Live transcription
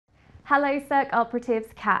Hello CERC operatives,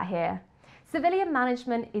 Kat here. Civilian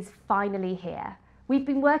management is finally here. We've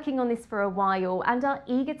been working on this for a while and are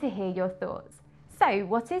eager to hear your thoughts. So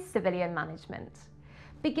what is civilian management?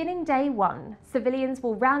 Beginning day one, civilians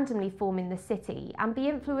will randomly form in the city and be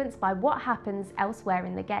influenced by what happens elsewhere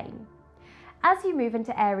in the game. As you move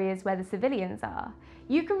into areas where the civilians are,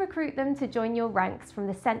 you can recruit them to join your ranks from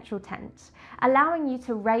the central tent, allowing you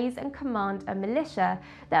to raise and command a militia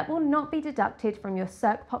that will not be deducted from your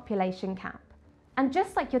CERC population cap. And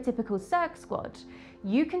just like your typical CERC squad,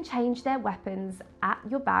 you can change their weapons at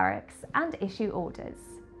your barracks and issue orders.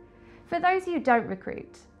 For those you don't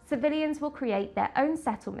recruit, civilians will create their own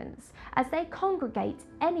settlements as they congregate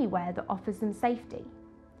anywhere that offers them safety.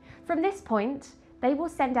 From this point, they will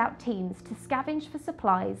send out teams to scavenge for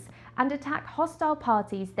supplies and attack hostile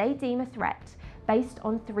parties they deem a threat based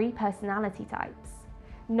on 3 personality types: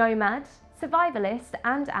 nomad, survivalist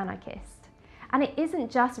and anarchist. And it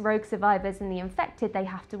isn't just rogue survivors and the infected they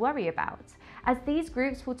have to worry about, as these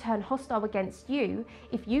groups will turn hostile against you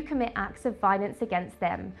if you commit acts of violence against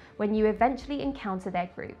them when you eventually encounter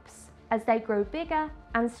their groups, as they grow bigger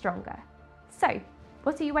and stronger. So,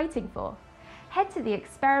 what are you waiting for? Head to the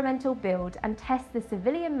experimental build and test the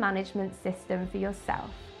civilian management system for yourself.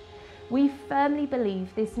 We firmly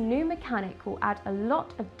believe this new mechanic will add a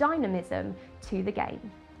lot of dynamism to the game.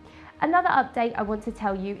 Another update I want to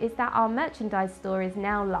tell you is that our merchandise store is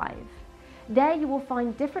now live. There you will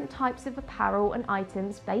find different types of apparel and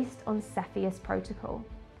items based on Cepheus Protocol.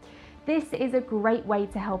 This is a great way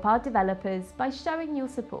to help our developers by showing your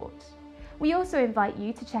support. We also invite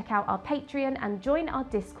you to check out our Patreon and join our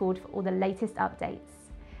Discord for all the latest updates.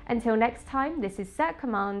 Until next time, this is CERC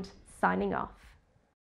Command signing off.